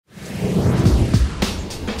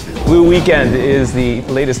Blue Weekend is the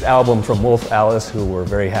latest album from Wolf Alice, who we're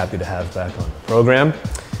very happy to have back on the program.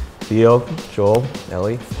 Theo, Joel,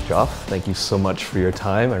 Ellie, Joff, thank you so much for your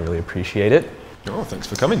time. I really appreciate it. Oh, thanks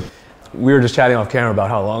for coming. We were just chatting off camera about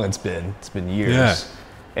how long it's been. It's been years. Yeah.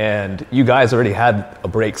 And you guys already had a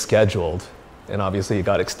break scheduled, and obviously it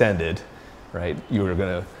got extended, right? You were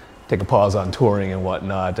gonna take a pause on touring and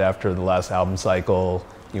whatnot after the last album cycle.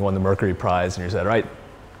 You won the Mercury Prize, and you said, right,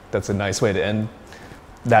 that's a nice way to end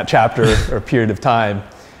that chapter or period of time.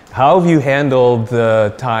 How have you handled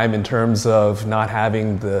the time in terms of not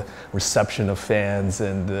having the reception of fans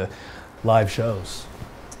and the live shows?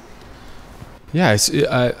 Yeah,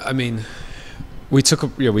 I mean, we took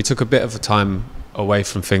a bit of a time away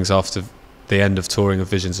from things after the end of touring of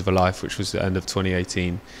Visions of a Life, which was the end of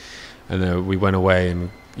 2018, and we went away,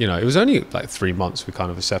 and you know, it was only like 3 months we kind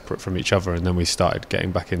of were separate from each other, and then we started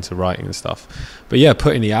getting back into writing and stuff. But yeah,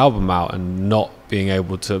 putting the album out and not being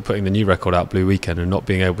able to, putting the new record out, Blue Weekend, and not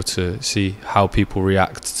being able to see how people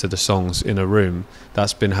react to the songs in a room,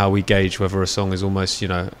 that's been how we gauge whether a song is almost, you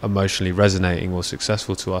know, emotionally resonating or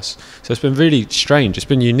successful to us. So it's been really strange, it's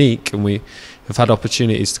been unique, and we have had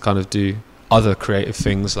opportunities to kind of do other creative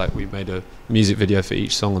things, like we made a music video for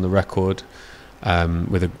each song on the record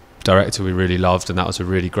with a director we really loved, and that was a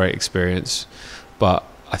really great experience. But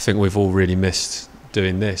I think we've all really missed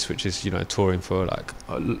doing this, which is, you know, touring for like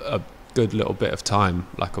a good little bit of time.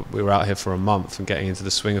 Like we were out here for a month and getting into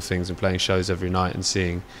the swing of things and playing shows every night and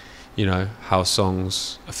seeing, you know, how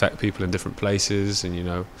songs affect people in different places, and, you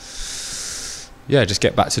know, yeah, just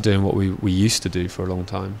get back to doing what we used to do for a long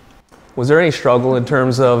time. Was there any struggle in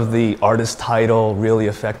terms of the artist title really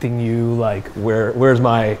affecting you? Like, where's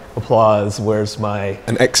my applause? Where's my...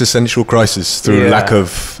 An existential crisis through lack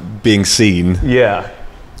of being seen. Yeah.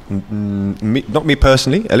 Not me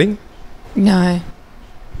personally, Ellie? No.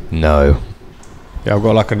 No. Yeah, I've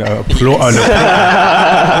got like an applause.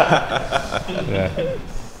 Yeah.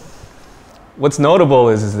 What's notable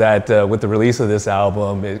is that with the release of this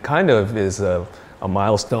album, it kind of is a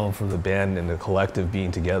milestone for the band and the collective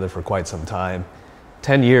being together for quite some time.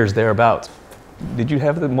 10 years, thereabouts. Did you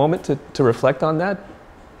have the moment to reflect on that,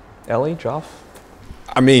 Ellie, Joff?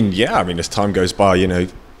 I mean, yeah, I mean, as time goes by, you know,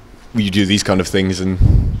 you do these kind of things, and,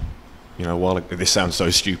 you know, while this sounds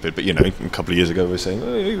so stupid, but, you know, a couple of years ago we were saying,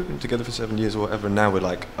 oh, we've been together for 7 years or whatever, and now we're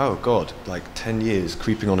like, oh God, like 10 years,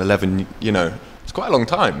 creeping on 11, you know, it's quite a long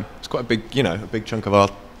time. It's quite a big, you know, a big chunk of our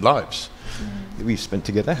lives. We've spent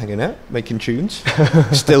together, hanging out, making tunes.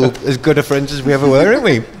 Still as good of friends as we ever were, aren't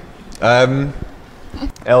we?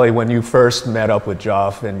 Ellie, when you first met up with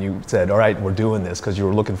Joff and you said, all right, we're doing this, because you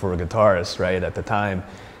were looking for a guitarist, right, at the time,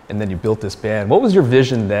 and then you built this band. What was your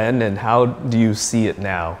vision then, and how do you see it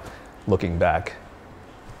now, looking back?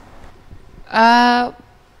 I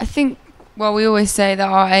think, well, we always say that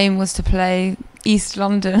our aim was to play East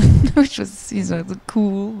London, which was, you know, the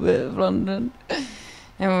cool bit of London.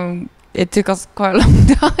 And it took us quite a long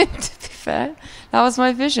time, to be fair. That was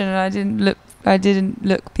my vision, and I didn't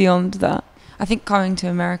look beyond that. I think coming to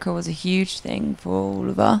America was a huge thing for all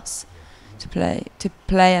of us to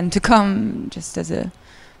play and to come just as a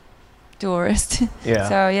tourist. Yeah.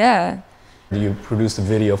 So yeah. You produced a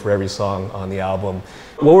video for every song on the album.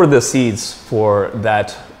 What were the seeds for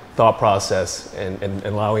that thought process and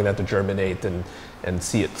allowing that to germinate and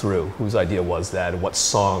see it through? Whose idea was that? What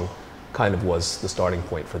song kind of was the starting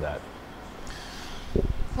point for that?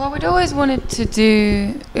 Well, we'd always wanted to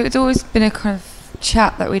do, it's always been a kind of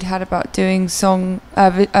chat that we'd had about doing videos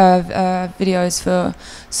for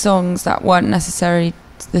songs that weren't necessarily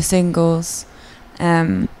the singles.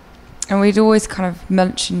 And we'd always kind of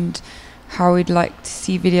mentioned how we'd like to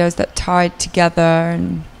see videos that tied together,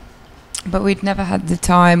 but we'd never had the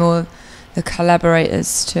time or the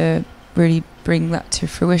collaborators to really bring that to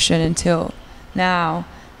fruition until now.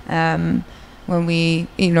 When we,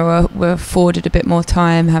 you know, were afforded a bit more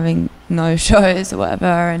time, having no shows or whatever,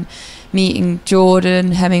 and meeting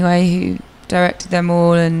Jordan Hemingway, who directed them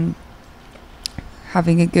all, and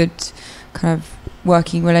having a good kind of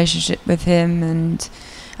working relationship with him. And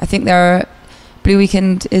I think Blue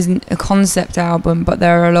Weekend isn't a concept album, but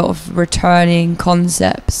there are a lot of returning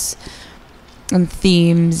concepts and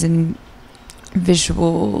themes and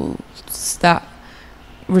visuals that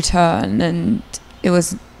return, and it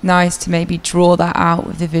was nice to maybe draw that out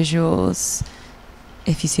with the visuals,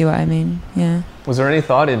 if you see what I mean. Yeah. Was there any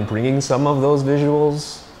thought in bringing some of those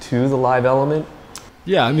visuals to the live element?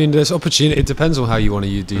 Yeah, I mean, there's opportunity. It depends on how you want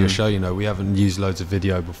to do your show. You know, we haven't used loads of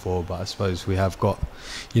video before, but I suppose we have got,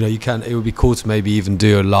 you know, it would be cool to maybe even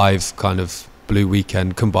do a live kind of Blue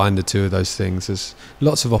Weekend, combine the two of those things. There's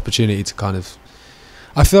lots of opportunity to kind of,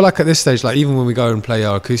 I feel like at this stage, like even when we go and play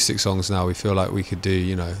our acoustic songs now, we feel like we could do,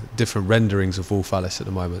 you know, different renderings of Wolf Alice at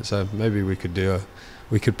the moment. So maybe we could do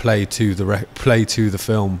we could play to the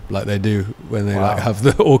film like they do when they like have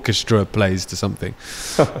the orchestra plays to something.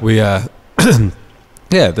 We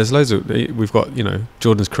yeah, there's loads of, we've got, you know,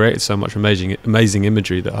 Jordan's created so much amazing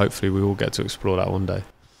imagery that hopefully we will get to explore that one day.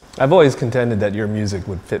 I've always contended that your music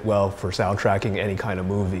would fit well for soundtracking any kind of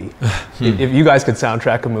movie. If you guys could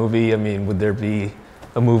soundtrack a movie, I mean, would there be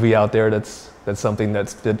a movie out there that's something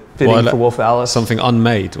that's fitting for Wolf Alice? Something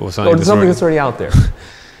unmade or something? Or something that's already out there.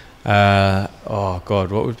 Oh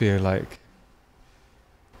God, what would be like?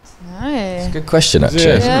 It's a good question,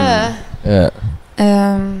 actually. Yeah.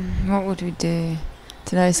 What would we do?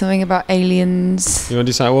 To know something about aliens. You want to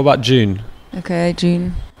do something? What about June? Okay,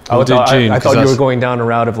 June. We'll do June. I thought you were going down a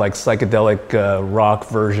route of like psychedelic rock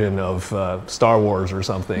version of Star Wars or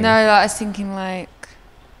something. No, I was thinking like,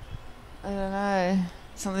 I don't know,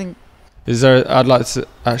 something. Is there? I'd like to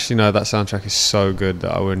actually know that soundtrack is so good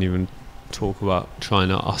that I wouldn't even talk about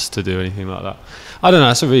trying us to do anything like that. I don't know.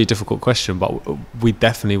 That's a really difficult question, but we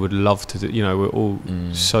definitely would love to do. You know, we're all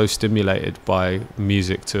so stimulated by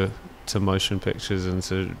music to motion pictures and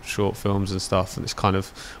to short films and stuff, and it's kind of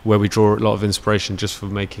where we draw a lot of inspiration just for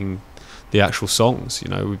making the actual songs. You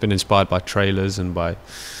know, we've been inspired by trailers and by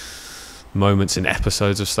moments in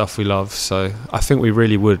episodes of stuff we love, so I think we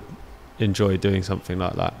really would enjoy doing something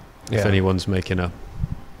like that. If anyone's making a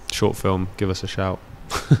short film, give us a shout.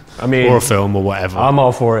 I mean, or a film or whatever. I'm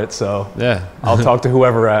all for it, so yeah, I'll talk to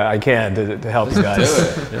whoever I can to help you guys.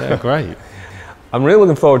 Yeah, great. I'm really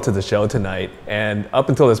looking forward to the show tonight, and up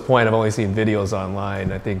until this point I've only seen videos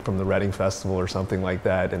online, I think from the Reading Festival or something like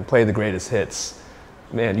that, and Play the Greatest Hits.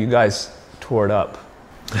 Man, you guys tore it up.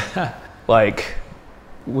 Like,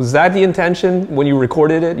 was that the intention when you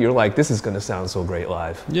recorded it? You're like, this is going to sound so great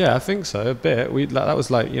live. Yeah, I think so, a bit. That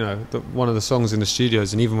was like, you know, one of the songs in the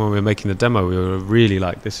studios, and even when we were making the demo, we were really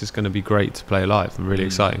like, this is going to be great to play live and really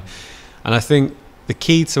exciting. And I think the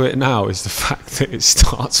key to it now is the fact that it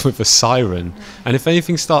starts with a siren. And if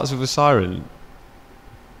anything starts with a siren,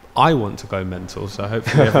 I want to go mental. So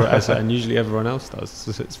hopefully and usually everyone else does.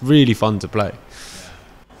 So it's really fun to play.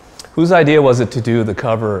 Whose idea was it to do the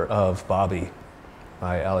cover of Bobby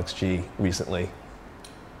by Alex G recently?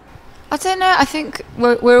 I don't know. I think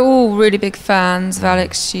we're all really big fans of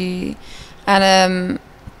Alex G. And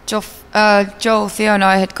Joel, Theo and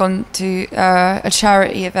I had gone to a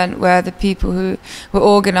charity event where the people who were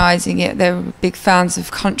organising it, they were big fans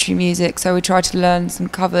of country music, so we tried to learn some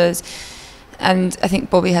covers, and I think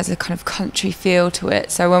Bobby has a kind of country feel to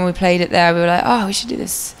it, so when we played it there we were like, oh, we should do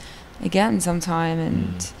this again sometime,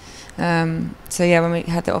 and so yeah, when we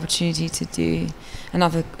had the opportunity to do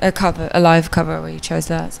a live cover, we chose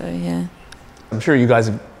that, so yeah. I'm sure you guys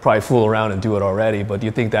probably fool around and do it already, but do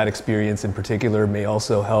you think that experience in particular may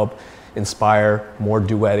also help inspire more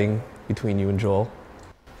duetting between you and Joel?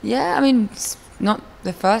 Yeah, I mean, it's not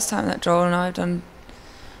the first time that Joel and I have done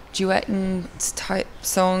duetting type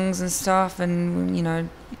songs and stuff, and you know,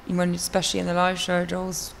 especially in the live show,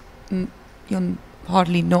 Joel's you're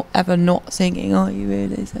hardly ever not singing, are you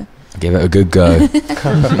really? So. Give it a good go.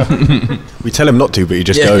 We tell him not to, but he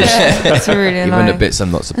just goes. It's really even the bits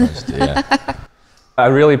I'm not supposed to. Yeah. I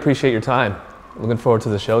really appreciate your time. Looking forward to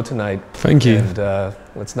the show tonight. Thank you. And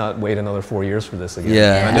let's not wait another 4 years for this again.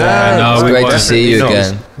 Yeah. It's great to see you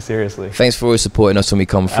again. Seriously. Thanks for always supporting us when we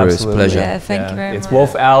come through. Absolutely. It's a pleasure. Yeah, thank you very much. It's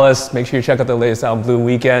Wolf Alice. Make sure you check out the latest album, Blue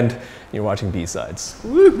Weekend. You're watching B-Sides.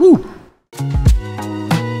 Woo!